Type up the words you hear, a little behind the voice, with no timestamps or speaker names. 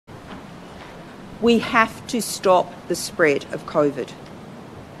We have to stop the spread of COVID.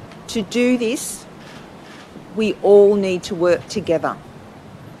 To do this, we all need to work together.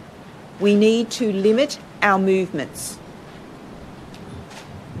 We need to limit our movements.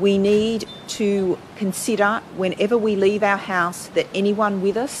 We need to consider whenever we leave our house that anyone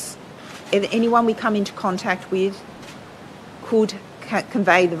with us, anyone we come into contact with, could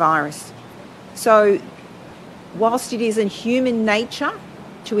convey the virus. So whilst it is in human nature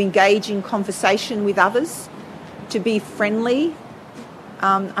to engage in conversation with others, to be friendly,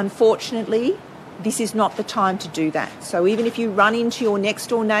 unfortunately, this is not the time to do that. So even if you run into your next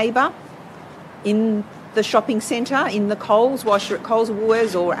door neighbour in the shopping centre, in the Coles, whilst you're at Coles or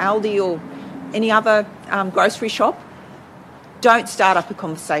Woolworths or Aldi or any other grocery shop, don't start up a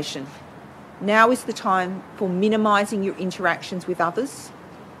conversation. Now is the time for minimising your interactions with others.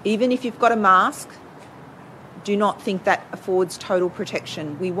 Even if you've got a mask, do not think that affords total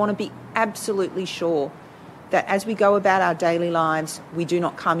protection. We want to be absolutely sure that as we go about our daily lives, we do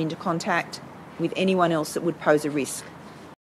not come into contact with anyone else that would pose a risk.